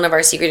is one of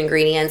our secret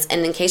ingredients,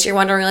 and in case you're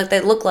wondering what they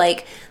look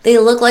like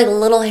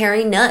little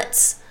hairy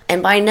nuts.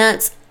 And by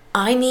nuts,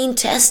 I mean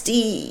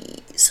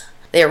testes.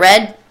 They're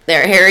red,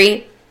 they're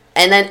hairy,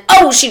 and then,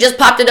 she just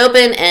popped it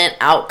open, and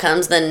out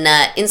comes the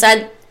nut.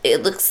 Inside,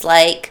 it looks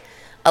like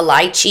a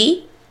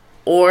lychee,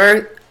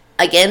 or,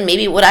 again,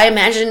 maybe what I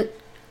imagine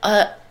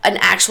an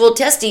actual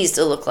testes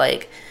to look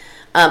like.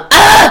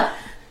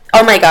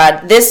 Oh my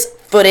god, this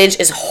footage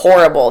is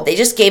horrible. They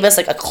just gave us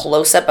like a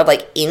close-up of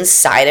like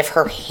inside of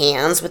her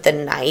hands with the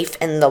knife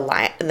and the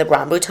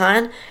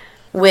rambutan,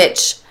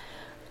 which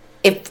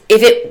if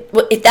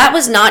that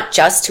was not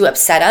just to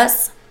upset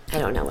us, I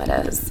don't know what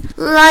is.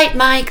 Light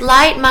Mike,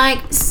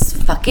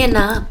 fucking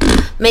up,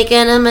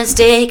 making a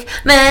mistake,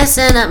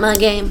 messing up my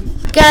game.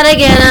 Gotta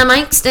get a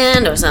mic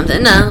stand or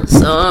something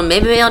else, or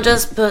maybe I'll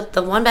just put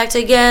the one back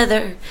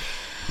together.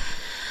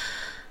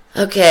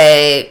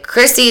 Okay,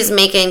 Christy's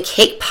making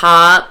cake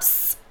pops.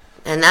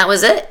 And that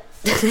was it.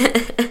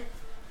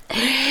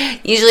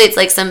 Usually it's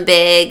like some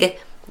big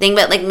thing,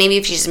 but like maybe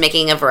if she's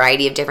making a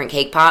variety of different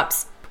cake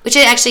pops, which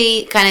it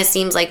actually kind of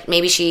seems like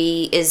maybe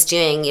she is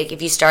doing, like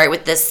if you start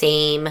with the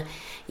same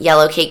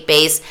yellow cake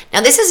base.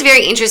 Now this is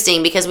very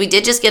interesting because we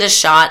did just get a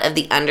shot of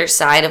the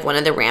underside of one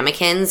of the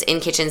ramekins in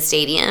Kitchen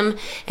Stadium.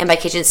 And by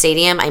Kitchen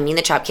Stadium, I mean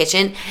the Chop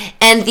Kitchen.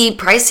 And the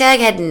price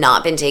tag had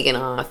not been taken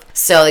off.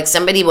 So like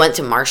somebody went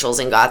to Marshall's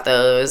and got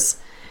those.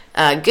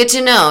 Good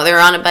to know. They're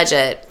on a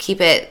budget.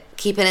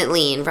 Keeping it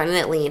lean, running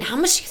it lean. How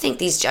much do you think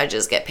these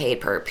judges get paid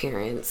per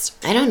appearance?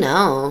 I don't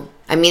know.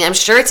 I mean, I'm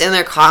sure it's in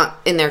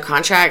their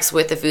contracts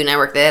with the Food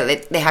Network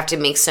that they have to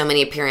make so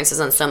many appearances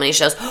on so many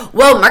shows.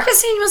 Whoa,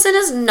 Marcus Samuelsson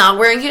is not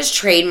wearing his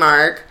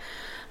trademark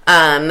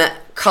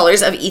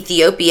Colors of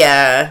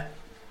Ethiopia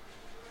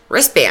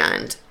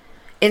wristband.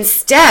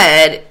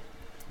 Instead,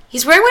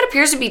 he's wearing what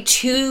appears to be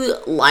 2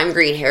 lime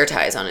green hair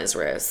ties on his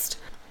wrist.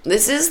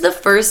 This is the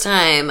first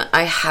time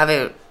I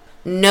haven't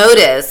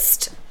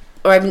noticed,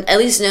 or I've at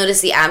least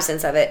noticed the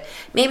absence of it.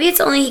 Maybe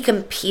it's only he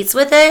competes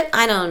with it?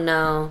 I don't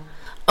know.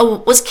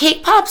 Oh, was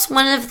Cake Pops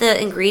one of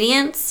the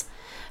ingredients?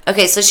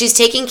 Okay, so she's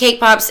taking Cake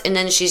Pops and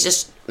then she's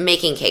just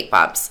making Cake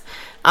Pops.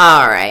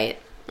 Alright.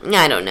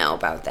 I don't know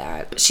about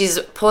that. She's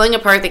pulling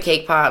apart the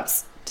Cake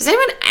Pops. Does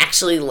anyone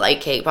actually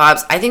like Cake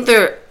Pops? I think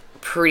they're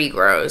pretty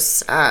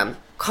gross.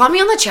 Call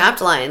me on the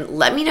chat line.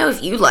 Let me know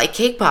if you like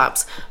Cake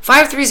Pops.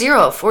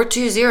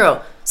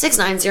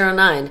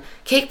 530-420-6909.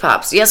 Cake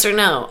Pops, yes or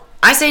no?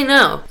 I say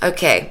no.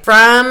 Okay,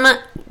 from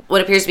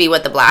what appears to be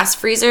the blast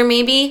freezer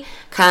maybe,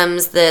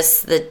 comes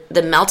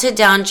the melted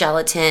down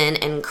gelatin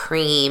and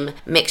cream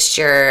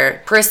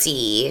mixture.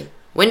 Prissy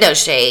window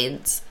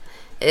shades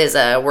is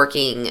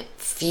working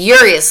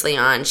furiously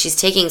on. She's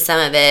taking some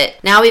of it.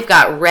 Now we've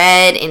got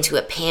red into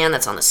a pan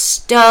that's on the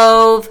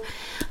stove.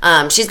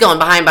 She's going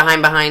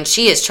behind.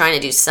 She is trying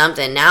to do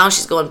something. Now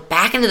she's going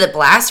back into the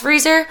blast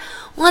freezer.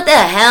 What the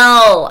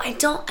hell? I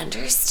don't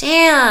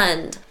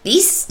understand.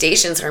 These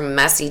stations are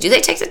messy. Do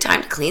they take the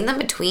time to clean them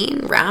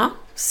between rounds?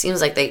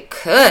 Seems like they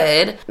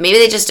could. Maybe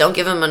they just don't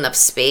give them enough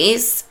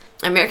space.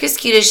 America's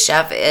Cutest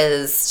Chef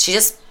she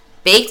just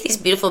baked these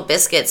beautiful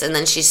biscuits and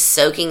then she's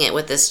soaking it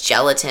with this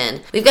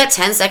gelatin. We've got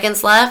 10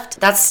 seconds left.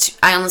 That's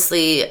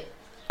honestly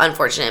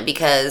unfortunate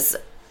because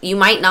you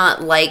might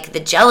not like the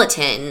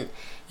gelatin.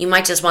 You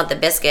might just want the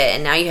biscuit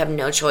and now you have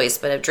no choice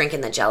but of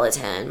drinking the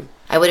gelatin.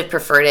 I would have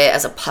preferred it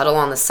as a puddle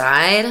on the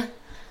side.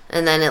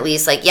 And then at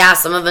least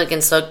some of it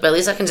can soak, but at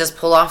least I can just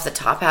pull off the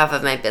top half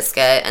of my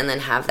biscuit and then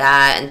have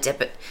that and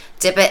dip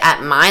it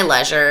at my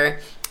leisure.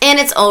 And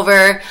it's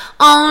over.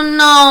 Oh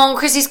no,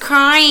 Chrissy's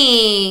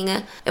crying.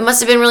 It must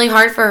have been really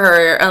hard for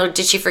her. Oh,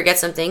 did she forget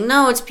something?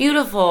 No, it's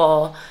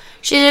beautiful.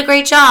 She did a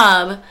great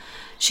job.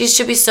 She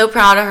should be so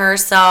proud of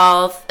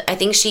herself. I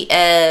think she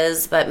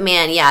is. But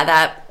man, yeah,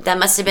 that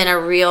must have been a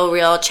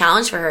real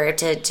challenge for her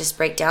to just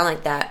break down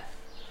like that.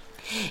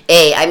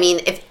 Hey, I mean,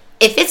 if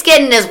it's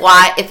getting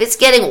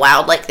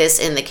wild like this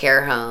in the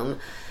care home,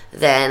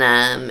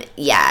 then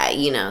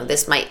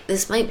this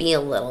might be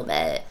a little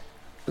bit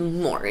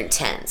more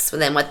intense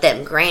than what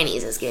them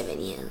grannies is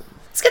giving you.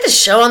 Let's get the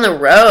show on the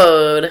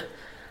road.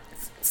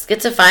 Let's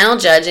get to final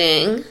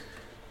judging.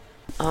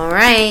 All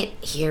right,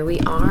 here we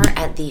are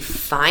at the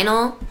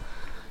final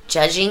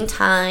judging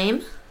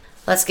time.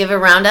 Let's give a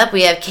roundup.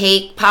 We have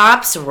Cake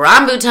Pops,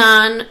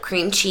 Rambutan,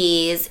 cream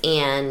cheese,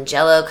 and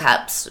Jello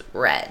Cups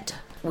red.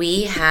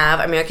 We have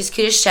America's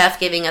Cutest Chef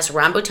giving us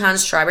Rambutan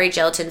strawberry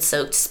gelatin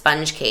soaked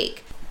sponge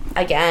cake.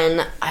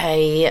 Again,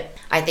 I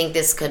think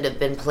this could have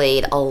been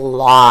played a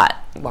lot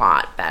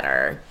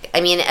better.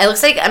 I mean, it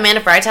looks like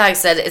Amanda Freitag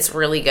said it's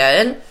really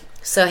good.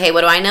 So, hey,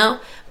 what do I know?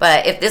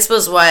 But if this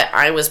was what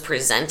I was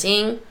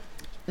presenting,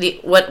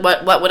 what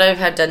would I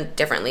have done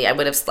differently? I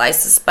would have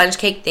sliced the sponge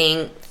cake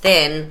thing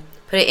thin,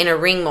 put it in a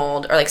ring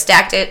mold, or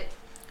stacked it,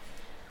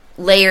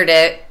 layered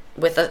it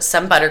with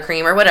some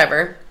buttercream or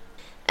whatever.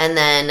 And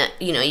then,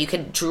 you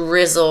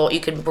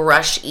could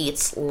brush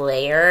each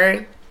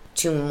layer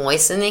to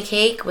moisten the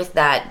cake with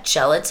that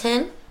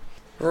gelatin.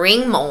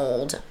 Ring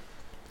mold.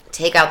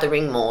 Take out the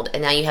ring mold,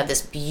 and now you have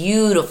this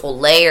beautiful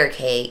layer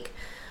cake.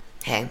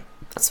 Hey,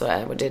 that's what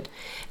I would do.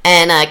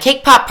 And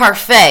Cake Pop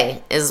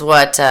Parfait is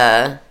what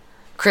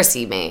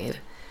Chrissy made.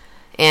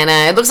 And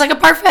it looks like a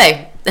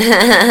parfait.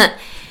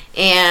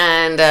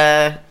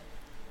 And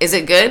is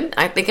it good?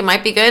 I think it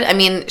might be good. I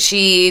mean,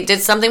 she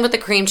did something with the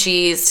cream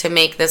cheese to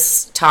make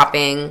this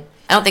topping.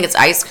 I don't think it's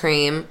ice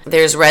cream.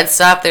 There's red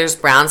stuff. There's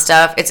brown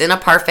stuff. It's in a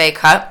parfait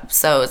cup,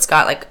 so it's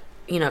got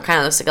kind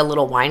of looks like a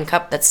little wine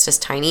cup that's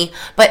just tiny.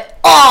 But,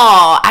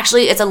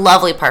 actually, it's a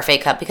lovely parfait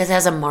cup because it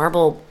has a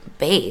marble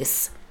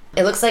base.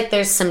 It looks like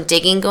there's some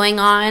digging going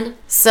on.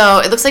 So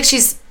it looks like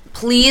she's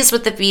pleased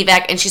with the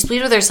feedback and she's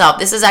pleased with herself.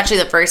 This is actually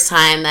the first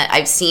time that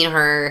I've seen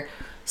her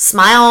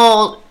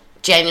smile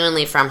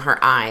genuinely from her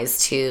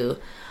eyes to,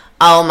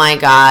 oh my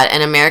God,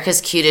 and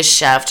America's Cutest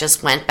Chef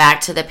just went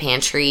back to the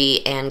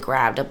pantry and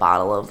grabbed a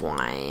bottle of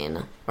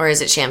wine. Or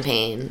is it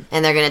champagne?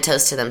 And they're going to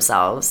toast to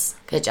themselves.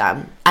 Good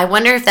job. I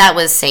wonder if that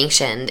was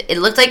sanctioned. It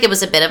looked like it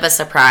was a bit of a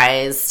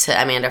surprise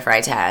to Amanda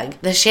Freitag.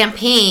 The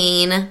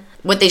champagne,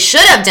 what they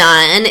should have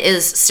done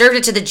is served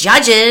it to the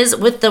judges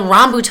with the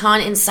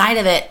rambutan inside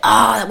of it.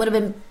 Oh, that would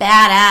have been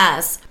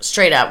badass.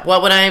 Straight up,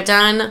 what would I have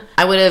done?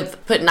 I would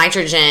have put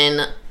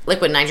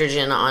liquid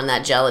nitrogen on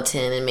that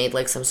gelatin and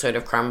made some sort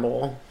of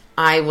crumble.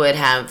 I would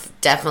have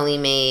definitely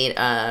made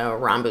a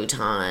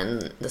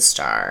rambutan the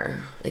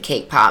star. The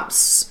Cake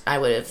Pops, I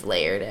would have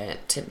layered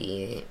it to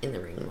be in the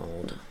ring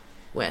mold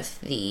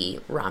with the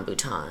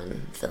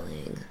rambutan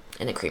filling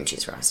and a cream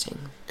cheese frosting.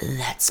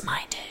 That's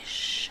my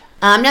dish.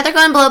 Now they're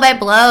going blow by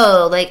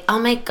blow. Oh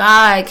my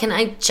God, can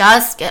I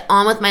just get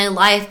on with my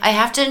life? I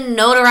have to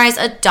notarize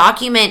a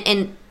document,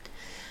 and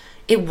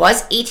it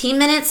was 18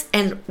 minutes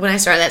and when I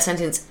started that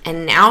sentence,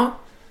 and now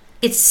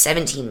It's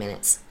 17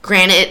 minutes.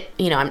 Granted,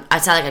 you know,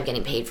 it's not like I'm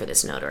getting paid for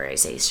this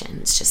notarization.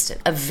 It's just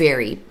a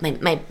very,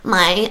 my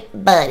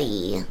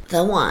buddy,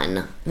 the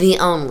one, the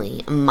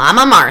only,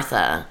 Mama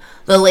Martha,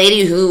 the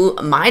lady who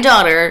my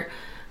daughter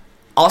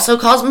also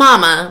calls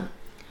Mama,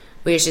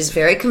 which is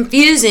very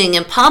confusing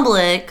in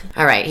public.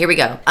 All right, here we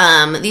go.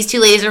 These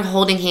two ladies are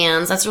holding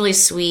hands. That's really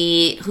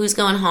sweet. Who's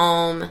going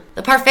home?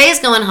 The parfait's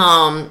going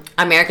home.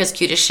 America's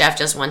Cutest Chef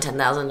just won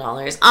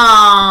 $10,000.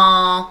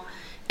 Aww.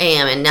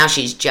 And now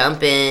she's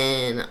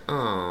jumping.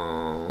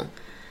 Oh. All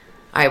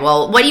right,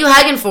 well, what are you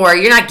hugging for?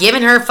 You're not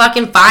giving her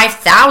fucking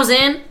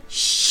 $5,000?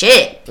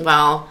 Shit.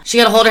 Well, she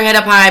got to hold her head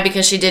up high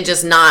because she did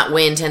just not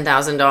win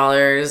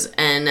 $10,000.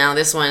 And now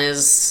this one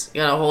is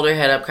going to hold her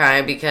head up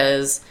high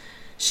because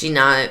she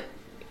not...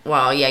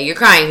 Well, yeah, you're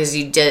crying because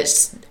you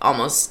just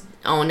almost...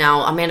 Oh,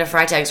 now Amanda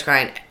Freitag's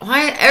crying.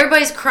 Why?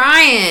 Everybody's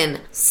crying.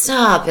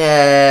 Stop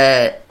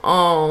it.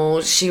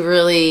 Oh, she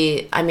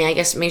really... I mean, I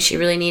guess maybe she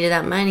really needed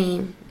that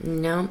money.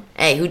 No.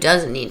 Hey, who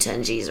doesn't need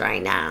 10 G's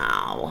right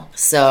now?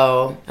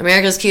 So,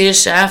 America's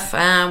Cutest Chef,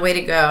 way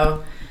to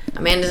go.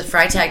 Amanda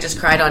Freitag just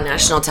cried on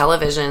national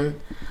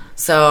television.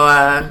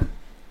 So,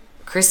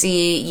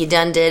 Chrissy, you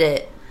done did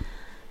it.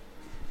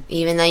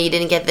 Even though you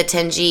didn't get the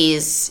 10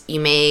 G's, you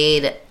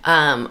made...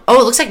 it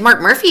looks like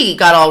Mark Murphy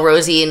got all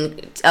rosy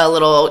and a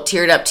little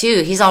teared up,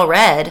 too. He's all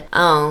red.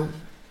 Oh,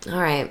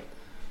 all right.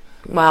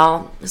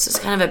 Well, this is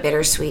kind of a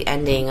bittersweet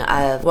ending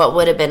of what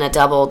would have been a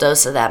double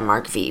dose of that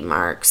Mark V.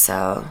 Mark.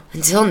 So,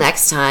 until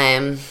next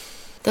time,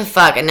 the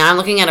fuck. And now I'm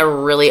looking at a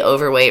really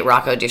overweight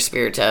Rocco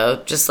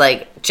DiSpirito. Just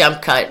like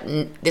jump cut.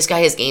 This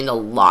guy has gained a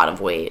lot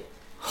of weight.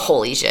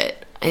 Holy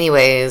shit.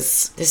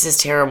 Anyways, this is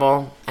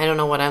terrible. I don't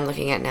know what I'm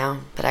looking at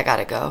now, but I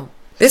gotta go.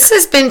 This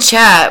has been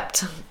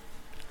Chapped.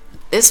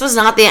 This was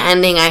not the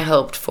ending I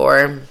hoped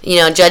for. You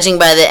know, judging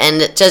by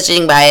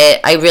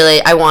it,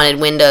 I wanted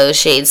Windows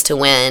Shades to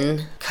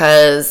win.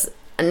 Because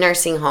a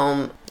nursing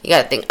home, you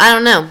gotta think, I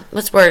don't know,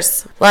 what's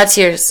worse? A lot of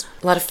tears,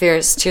 a lot of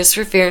fears. Tears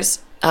for fears.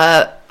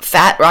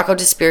 Fat Rocco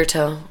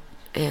DiSpirito.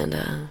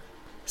 And,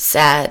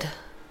 sad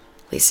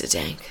Lisa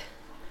Dank.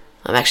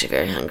 I'm actually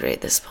very hungry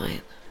at this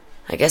point.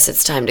 I guess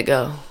it's time to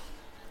go.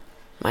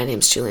 My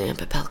name's Julianne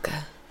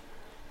Popelka.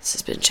 This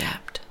has been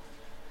Chapped.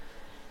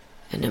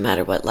 And no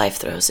matter what life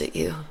throws at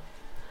you,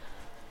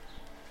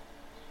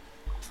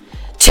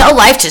 tell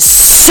life to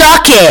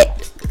suck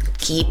it.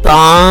 Keep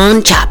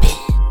on chopping.